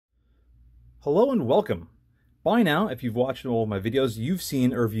Hello and welcome. By now, if you've watched all of my videos, you've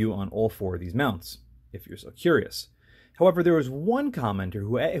seen a review on all four of these mounts, if you're so curious. However, there was one commenter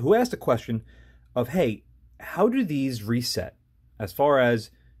who asked a question of, hey, how do these reset? As far as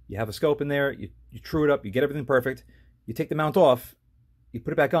you have a scope in there, you true it up, you get everything perfect, you take the mount off, you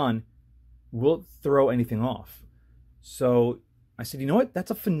put it back on, will it throw anything off? So I said, you know what? That's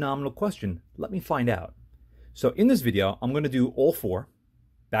a phenomenal question. Let me find out. So in this video, I'm going to do all four.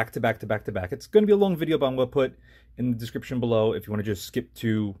 Back to back to back to back. It's going to be a long video, but I'm going to put in the description below if you want to just skip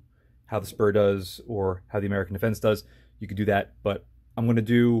to how the Spuhr does or how the American Defense does. You could do that, but I'm going to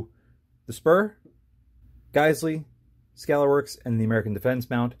do the Spuhr, Geissele, Scalarworks, and the American Defense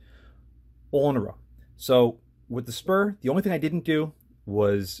mount all in a row. So with the Spuhr, the only thing I didn't do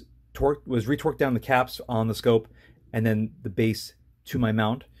was retorque down the caps on the scope and then the base to my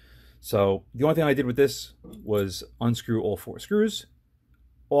mount. So the only thing I did with this was unscrew all four screws,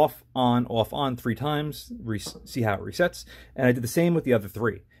 off, on 3 times, see how it resets. And I did the same with the other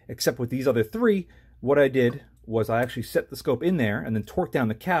 3, except with these other 3, what I did was I actually set the scope in there and then torqued down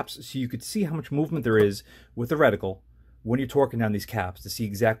the caps so you could see how much movement there is with the reticle when you're torquing down these caps to see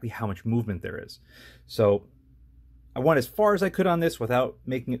exactly how much movement there is. So I went as far as I could on this without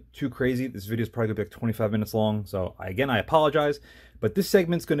making it too crazy. This video is probably going to be like 25 minutes long, so again, I apologize. But this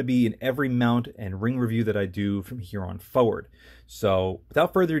segment's going to be in every mount and ring review that I do from here on forward. So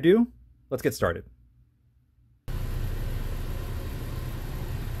without further ado, let's get started.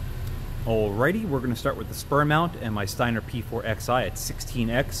 Alrighty, we're going to start with the Spuhr mount and my Steiner P4XI at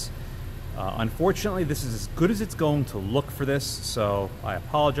 16x. Unfortunately, this is as good as it's going to look for this, so I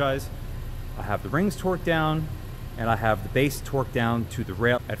apologize. I have the rings torqued down, and I have the base torqued down to the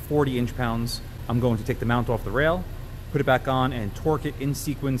rail at 40 inch-pounds. I'm going to take the mount off the rail, put it back on, and torque it in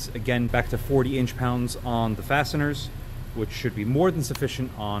sequence again back to 40 inch-pounds on the fasteners, which should be more than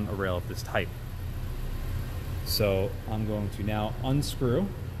sufficient on a rail of this type. So I'm going to now unscrew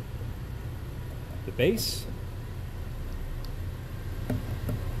the base,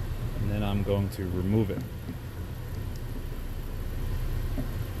 and then I'm going to remove it.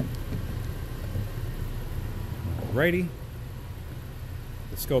 Alrighty,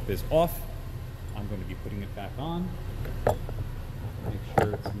 the scope is off. I'm going to be putting it back on. Make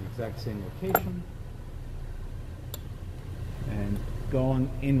sure it's in the exact same location. And going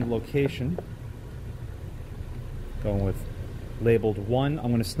in the location, going with labeled 1. I'm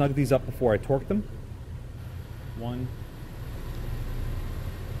going to snug these up before I torque them. 1,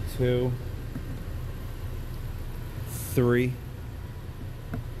 2, 3,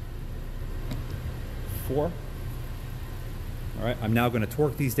 4. All right, I'm now going to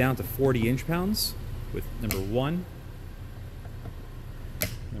torque these down to 40 inch-pounds with number 1,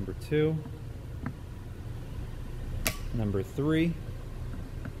 number 2, number 3,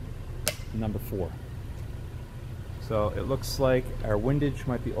 number 4. So it looks like our windage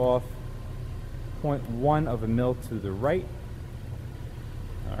might be off 0.1 of a mil to the right.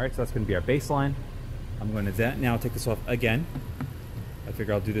 All right, so that's going to be our baseline. I'm going to now take this off again. I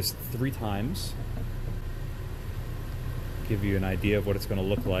figure I'll do this 3 times. Give you an idea of what it's going to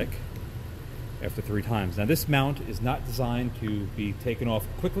look like after 3 times. Now this mount is not designed to be taken off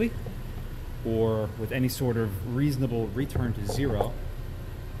quickly or with any sort of reasonable return to 0,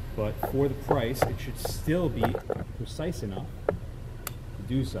 but for the price it should still be precise enough to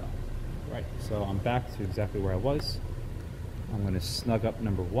do so. Right, so I'm back to exactly where I was. I'm going to snug up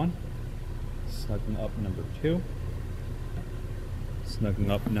number 1, snugging up number 2, snugging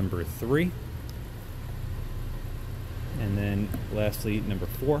up number 3, and then lastly number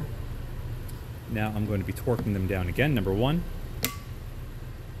 4. Now I'm going to be torquing them down again. Number 1,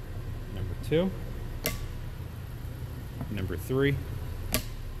 number 2, number 3,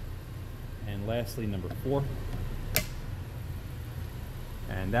 and lastly number 4.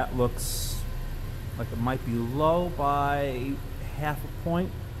 And that looks like it might be low by half a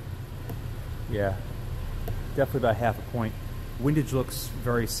point. Yeah, definitely about half a point. Windage looks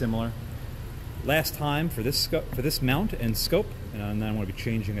very similar. Last time for this mount and scope, and then I'm going to be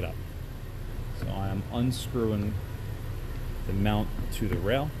changing it up. So I am unscrewing the mount to the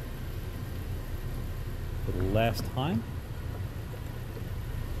rail for the last time,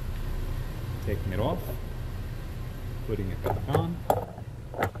 taking it off, putting it back on,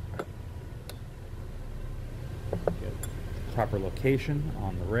 get the proper location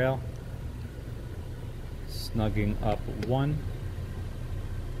on the rail, snugging up 1,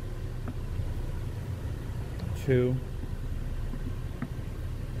 2,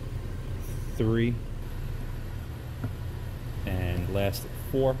 3, and last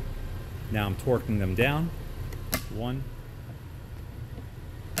 4. Now I'm torquing them down. 1,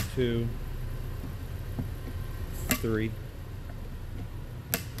 2, 3,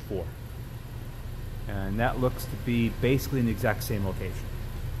 4. And that looks to be basically in the exact same location.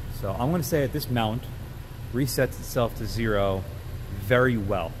 So I'm going to say that this mount resets itself to 0 very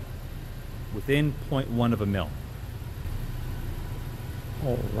well, within 0.1 of a mil.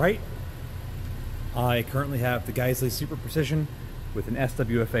 All right. I currently have the Geissele Super Precision with an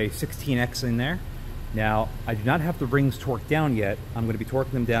SWFA 16X in there. Now, I do not have the rings torqued down yet. I'm going to be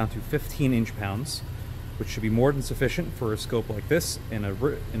torquing them down to 15 inch-pounds, which should be more than sufficient for a scope like this in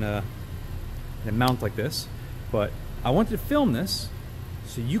a mount like this. But I wanted to film this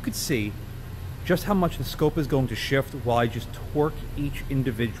so you could see just how much the scope is going to shift while I just torque each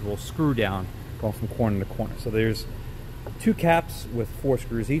individual screw down, going from corner to corner. So there's 2 caps with 4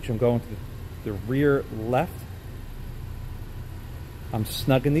 screws each. I'm going to the rear left. I'm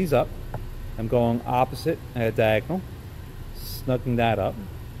snugging these up. I'm going opposite at a diagonal, snugging that up.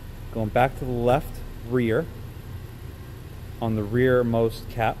 Going back to the left rear on the rearmost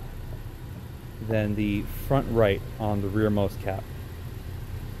cap, then the front right on the rearmost cap.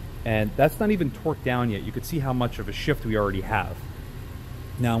 And that's not even torqued down yet. You can see how much of a shift we already have.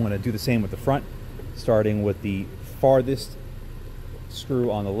 Now I'm going to do the same with the front, starting with the farthest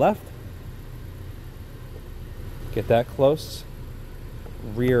screw on the left. Get that close.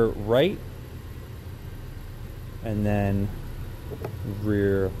 Rear right. And then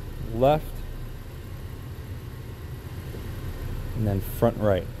rear left. And then front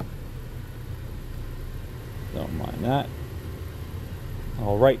right. Don't mind that.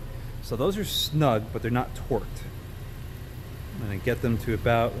 All right. So those are snug, but they're not torqued. I'm going to get them to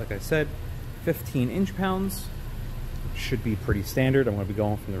about, like I said, 15 inch-pounds. Should be pretty standard. I'm going to be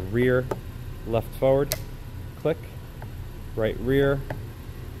going from the rear, left forward, click, right rear,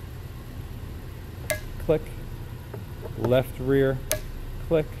 click, left rear,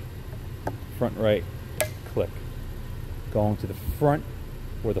 click, front right, click. Going to the front,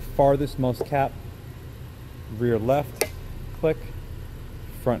 or the farthest most cap, rear left, click,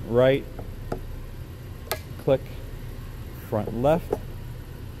 front right, click, front left,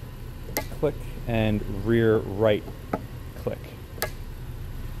 click, and rear right, click.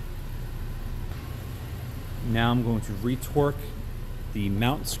 Now I'm going to retorque the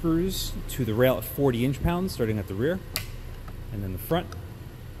mount screws to the rail at 40 inch-pounds, starting at the rear, and then the front.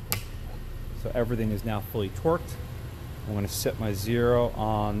 So everything is now fully torqued. I'm going to set my 0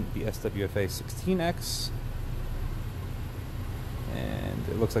 on the SWFA 16X. And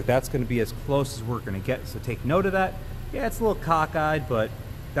it looks like that's going to be as close as we're going to get, so take note of that. Yeah, it's a little cockeyed, but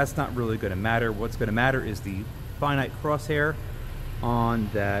that's not really going to matter. What's going to matter is the finite crosshair on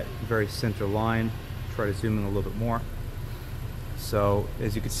that very center line. Try to zoom in a little bit more. So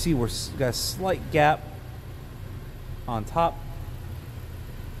as you can see, we've got a slight gap on top.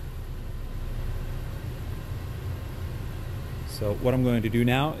 So what I'm going to do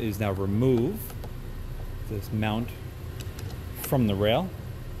now is remove this mount from the rail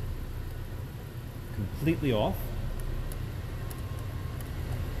completely off.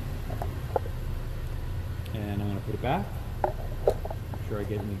 And I'm going to put it back. Make sure I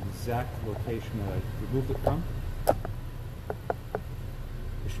get in the exact location that I removed it from. Push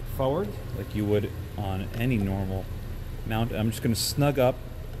it forward like you would on any normal mount. I'm just going to snug up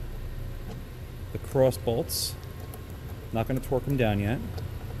the cross bolts. Not going to torque them down yet.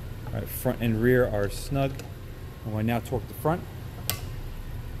 All right, front and rear are snug. I'm going to now torque the front.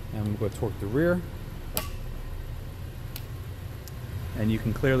 And I'm going to torque the rear. And you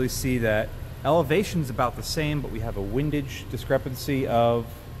can clearly see that elevation is about the same, but we have a windage discrepancy of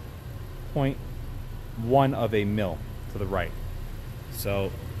 0.1 of a mil to the right.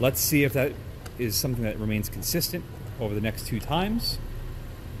 So let's see if that is something that remains consistent over the next 2 times.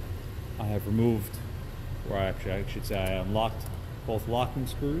 I have removed, or actually I should say I unlocked both locking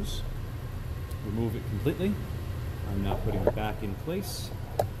screws. Remove it completely. I'm now putting it back in place.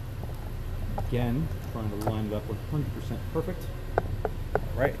 Again, trying to line it up 100% perfect.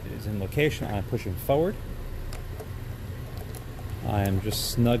 Right, it is in location. I'm pushing forward. I am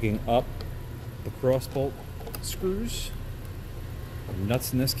just snugging up the cross bolt screws, or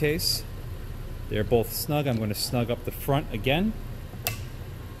nuts in this case. They're both snug. I'm going to snug up the front again,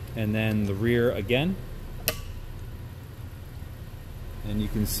 and then the rear again. And you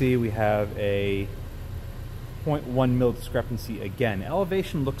can see we have a 0.1 mil discrepancy again.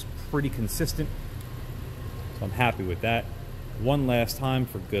 Elevation looks pretty consistent, so I'm happy with that. One last time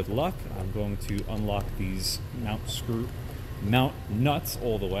for good luck, I'm going to unlock these mount nuts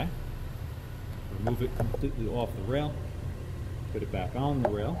all the way. Remove it completely off the rail. Put it back on the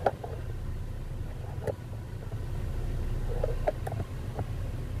rail.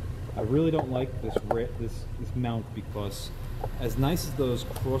 I really don't like this mount because as nice as those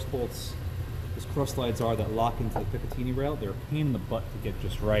cross bolts, those cross slides are that lock into the Picatinny rail, they're a pain in the butt to get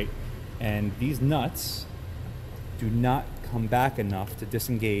just right. And these nuts do not come back enough to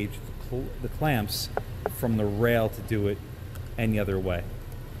disengage the clamps from the rail to do it any other way.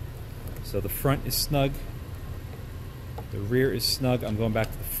 So the front is snug, the rear is snug. I'm going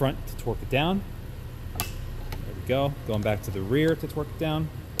back to the front to torque it down. There we go. Going back to the rear to torque it down.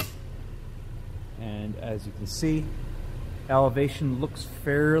 And as you can see, elevation looks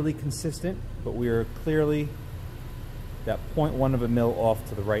fairly consistent, but we are clearly that 0.1 of a mil off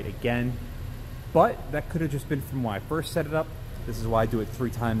to the right again. But that could have just been from when I first set it up. This is why I do it 3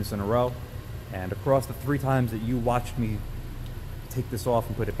 times in a row. And across the 3 times that you watched me take this off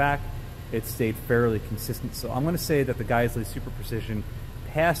and put it back, it stayed fairly consistent. So I'm going to say that the Geissele Super Precision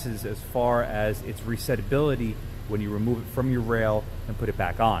passes as far as its resettability when you remove it from your rail and put it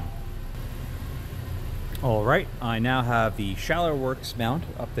back on. All right, I now have the Scalarworks mount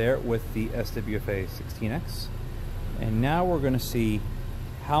up there with the SWFA 16X. And now we're going to see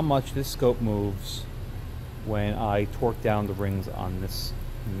how much this scope moves when I torque down the rings on this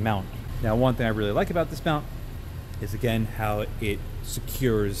mount. Now, one thing I really like about this mount is, again, how it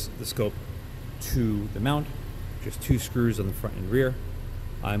secures the scope to the mount. Just 2 screws on the front and rear.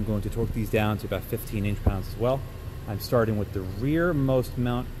 I'm going to torque these down to about 15 inch-pounds as well. I'm starting with the rearmost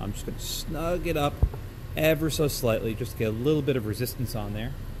mount. I'm just going to snug it up ever so slightly just to get a little bit of resistance on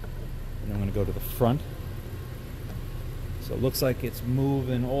there. And I'm going to go to the front. So it looks like it's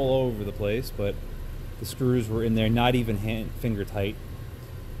moving all over the place, but the screws were in there not even finger tight.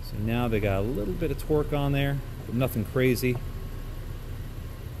 So now they got a little bit of torque on there, but nothing crazy.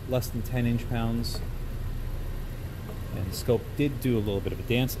 Less than 10 inch-pounds. And the scope did do a little bit of a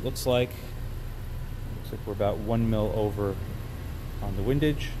dance, it looks like. Looks like we're about 1 mil over on the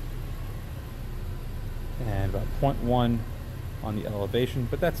windage. And about 0.1 on the elevation,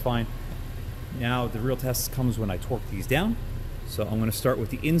 but that's fine. Now the real test comes when I torque these down. So I'm going to start with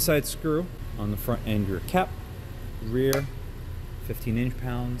the inside screw on the front end rear cap. Rear, 15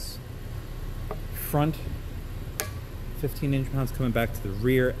 inch-pounds. Front, 15 inch-pounds, coming back to the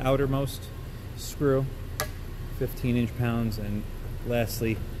rear outermost screw, 15 inch-pounds, and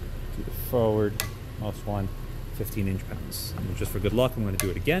lastly to the forwardmost one, 15 inch-pounds. And just for good luck, I'm going to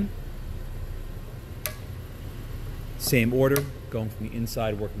do it again. Same order, going from the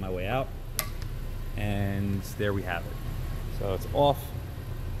inside, working my way out. And there we have it. So it's off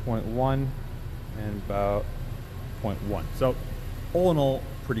 0.1 and about 0.1. So all in all,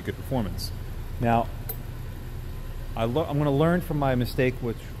 pretty good performance. Now, I'm going to learn from my mistake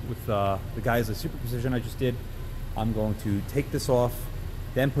with the Geissele Super Precision I just did. I'm going to take this off,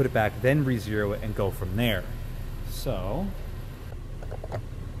 then put it back, then re-zero it, and go from there. So,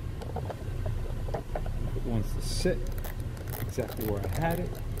 it wants to sit exactly where I had it.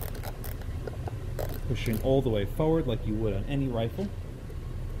 Pushing all the way forward like you would on any rifle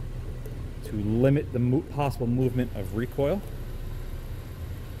to limit the possible movement of recoil.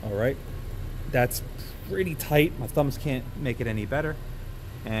 All right, that's pretty tight. My thumbs can't make it any better.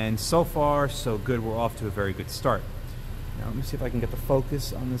 And so far, so good. We're off to a very good start. Now, let me see if I can get the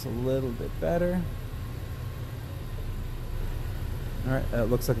focus on this a little bit better. All right, it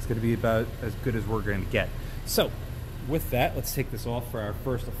looks like it's going to be about as good as we're going to get. So, with that, let's take this off for our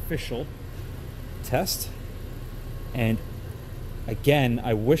first official test. And again,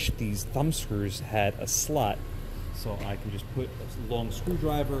 I wish these thumb screws had a slot so I can just put a long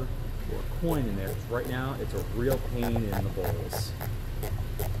screwdriver or a coin in there, because right now it's a real pain in the balls.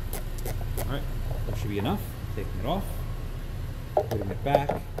 Alright, that should be enough. Taking it off, putting it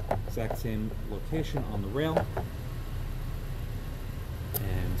back, exact same location on the rail,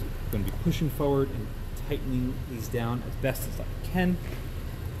 and I'm going to be pushing forward and tightening these down as best as I can.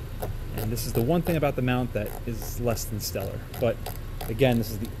 And this is the one thing about the mount that is less than stellar. But again, this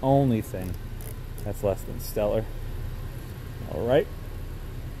is the only thing that's less than stellar. All right,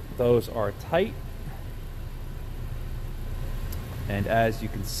 those are tight. And as you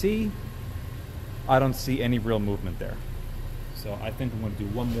can see, I don't see any real movement there. So I think I'm going to do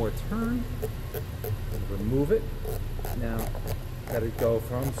one more turn and remove it. Now, got to go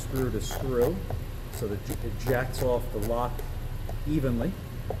from screw to screw so that it jacks off the lock evenly.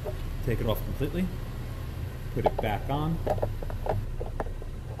 Take it off completely, put it back on. There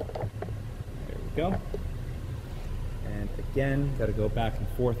we go. And again, got to go back and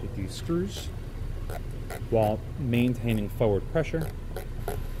forth with these screws while maintaining forward pressure.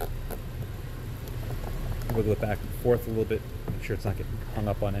 Wiggle it back and forth a little bit, make sure it's not getting hung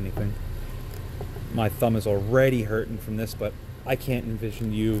up on anything. My thumb is already hurting from this, but I can't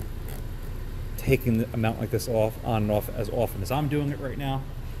envision you taking a mount like this off, on and off, as often as I'm doing it right now.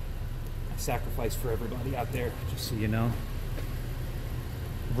 I sacrifice for everybody out there, just so you know.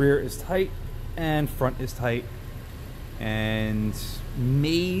 Rear is tight and front is tight, and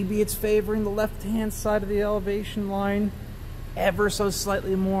maybe it's favoring the left-hand side of the elevation line ever so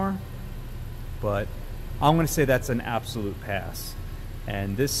slightly more, but I'm going to say that's an absolute pass.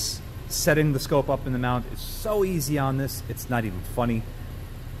 And this, setting the scope up in the mount is so easy on this, it's not even funny.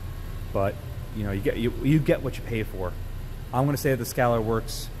 But you know, you get what you pay for. I'm going to say the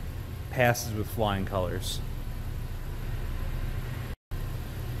Scalarworks passes with flying colors.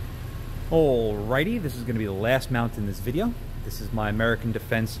 Alrighty, this is going to be the last mount in this video. This is my American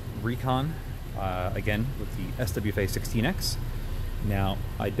Defense Recon, again with the SWFA 16X. Now,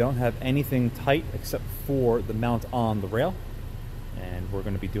 I don't have anything tight except for the mount on the rail, and we're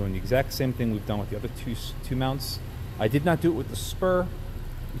going to be doing the exact same thing we've done with the other two mounts. I did not do it with the Spuhr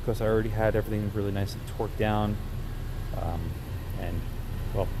because I already had everything really nicely torqued down, and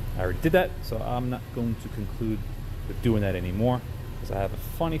well, I already did that, so I'm not going to conclude with doing that anymore, because I have a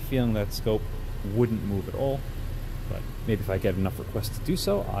funny feeling that scope wouldn't move at all. But maybe if I get enough requests to do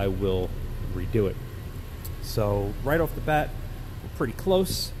so, I will redo it. So right off the bat, we're pretty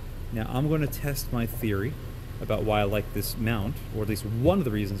close. Now I'm going to test my theory about why I like this mount, or at least one of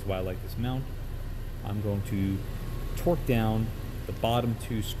the reasons why I like this mount. I'm going to torque down the bottom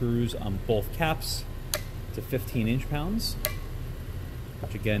two screws on both caps to 15 inch-pounds,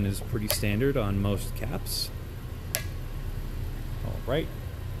 which again is pretty standard on most caps. All right,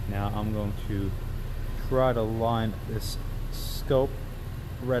 now I'm going to try to line this scope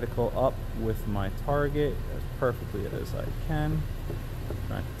reticle up with my target as perfectly as I can.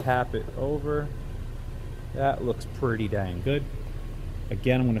 Trying to tap it over. That looks pretty dang good.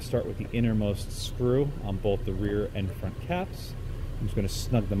 Again, I'm going to start with the innermost screw on both the rear and front caps. I'm just going to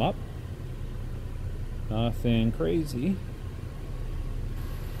snug them up. Nothing crazy.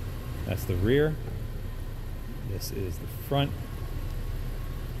 That's the rear. This is the front.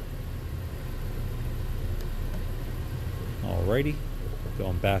 Alrighty,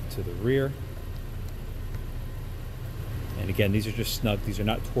 going back to the rear. And again, these are just snug. These are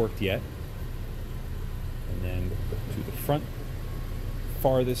not torqued yet. And then to the front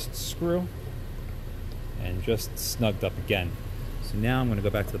farthest screw, and just snugged up again. So now I'm going to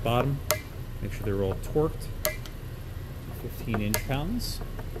go back to the bottom, make sure they're all torqued to 15 inch-pounds,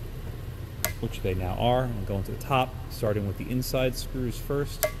 which they now are. I'm going to the top, starting with the inside screws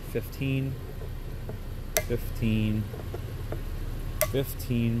first. 15, 15,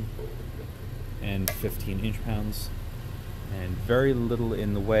 15, and 15 inch-pounds. And very little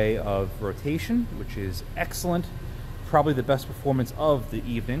in the way of rotation, which is excellent. Probably the best performance of the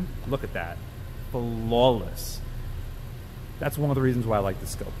evening. Look at that. Flawless. That's one of the reasons why I like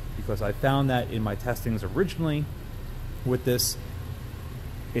this scope, because I found that in my testings originally with this,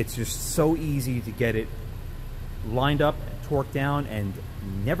 it's just so easy to get it lined up and torqued down and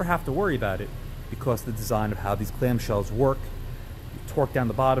never have to worry about it, because the design of how these clamshells work. You torque down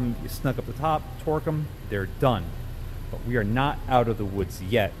the bottom, you snug up the top, torque them, they're done. But we are not out of the woods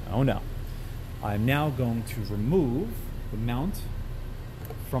yet. Oh no. I'm now going to remove the mount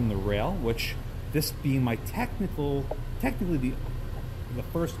from the rail, which, this being my technically the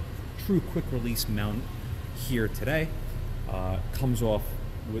first true quick release mount here today, comes off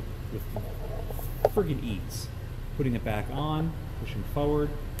with friggin' ease. Putting it back on, pushing forward,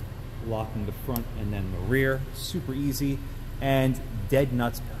 locking the front and then the rear, super easy, and dead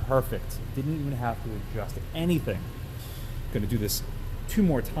nuts perfect. Didn't even have to adjust anything. Going to do this 2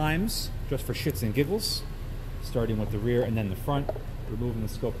 more times just for shits and giggles, starting with the rear and then the front, removing the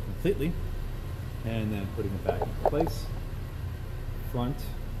scope completely, and then putting it back into place. Front,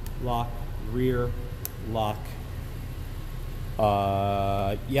 lock, rear, lock.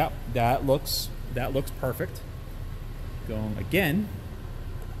 Yep, that looks perfect. Going again,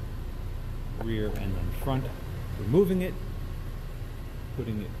 rear and then front, removing it,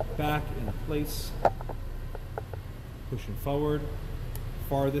 putting it back in place, pushing forward,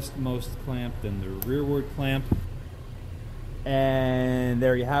 farthest most clamp, then the rearward clamp, and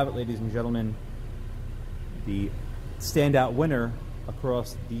there you have it, ladies and gentlemen. The standout winner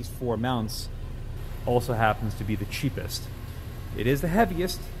across these 4 mounts also happens to be the cheapest. It is the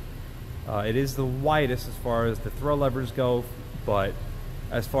heaviest, it is the widest as far as the throw levers go, but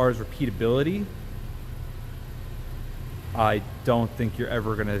as far as repeatability, I don't think you're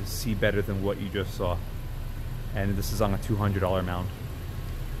ever going to see better than what you just saw. And this is on a $200 mount.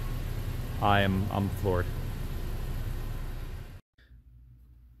 I'm floored.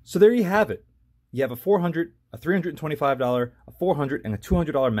 So there you have it. You have a $400, a $325, a $400, and a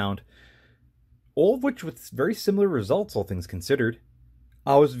 $200 mount. all of which with very similar results, all things considered.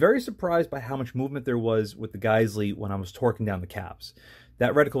 I was very surprised by how much movement there was with the Geissele when I was torquing down the cabs.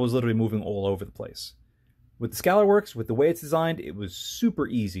 That reticle was literally moving all over the place. With the Scalarworks, with the way it's designed, it was super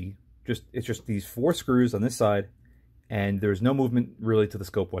easy. It's just these 4 screws on this side, and there's no movement really to the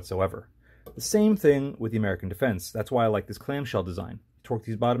scope whatsoever. The same thing with the American Defense. That's why I like this clamshell design. Torque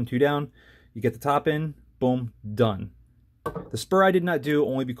these bottom 2 down, you get the top in, boom, done. The Spuhr I did not do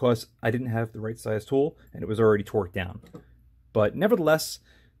only because I didn't have the right size tool and it was already torqued down. But nevertheless,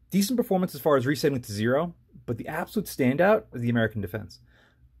 decent performance as far as resetting it to 0, but the absolute standout is the American Defense.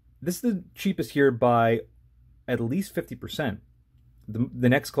 This is the cheapest here by at least 50%. The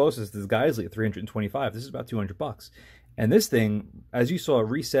next closest is Geissele at $325. This is about $200. And this thing, as you saw,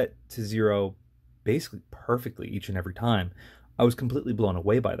 reset to 0 basically perfectly each and every time. I was completely blown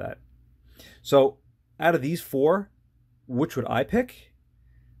away by that. So out of these 4, which would I pick?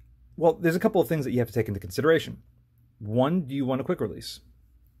 Well, there's a couple of things that you have to take into consideration. One, do you want a quick release?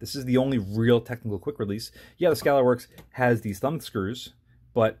 This is the only real technical quick release. Yeah, the Scalarworks has these thumb screws,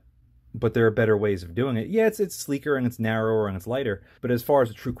 but there are better ways of doing it. Yeah, it's sleeker and it's narrower and it's lighter, but as far as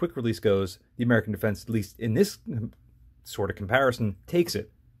a true quick release goes, the American Defense, at least in this sort of comparison, takes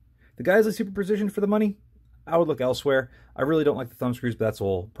it. The Geissele Super Precision for the money, I would look elsewhere. I really don't like the thumb screws, but that's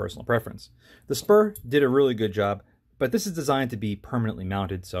all personal preference. The Spuhr did a really good job, but this is designed to be permanently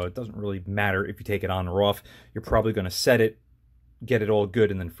mounted, so it doesn't really matter if you take it on or off. You're probably going to set it, get it all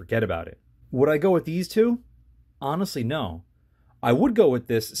good, and then forget about it. Would I go with these 2? Honestly, no. I would go with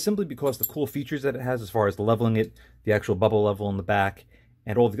this simply because the cool features that it has as far as leveling it, the actual bubble level in the back,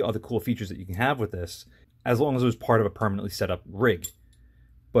 and all the other cool features that you can have with this, as long as it was part of a permanently set up rig.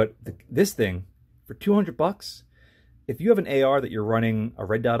 But this thing, for $200, if you have an AR that you're running a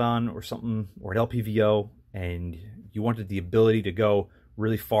red dot on or something, or an LPVO, and you wanted the ability to go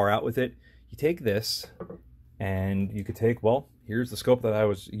really far out with it, you take this, and you could take, well, here's the scope that I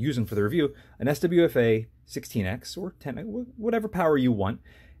was using for the review, an SWFA 16X or 10X, whatever power you want,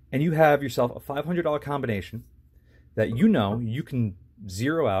 and you have yourself a $500 combination that you can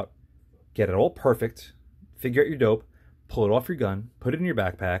zero out, get it all perfect, figure out your dope, pull it off your gun, put it in your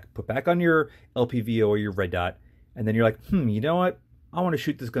backpack, put back on your LPVO or your red dot, and then you're like, you know what? I want to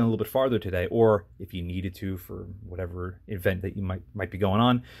shoot this gun a little bit farther today, or if you needed to for whatever event that you might be going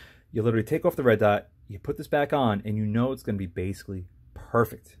on, you literally take off the red dot, you put this back on, and you know it's going to be basically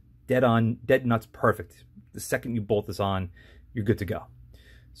perfect. Dead on, dead nuts perfect. The second you bolt this on, you're good to go.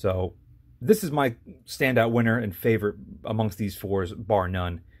 So this is my standout winner and favorite amongst these 4s, bar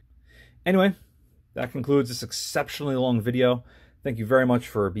none. Anyway, that concludes this exceptionally long video. Thank you very much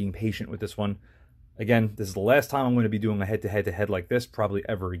for being patient with this one. Again, this is the last time I'm going to be doing a head-to-head like this, probably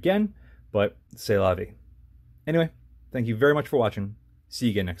ever again, but c'est la vie. Anyway, thank you very much for watching. See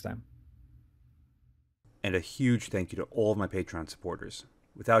you again next time. And a huge thank you to all of my Patreon supporters.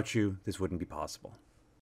 Without you, this wouldn't be possible.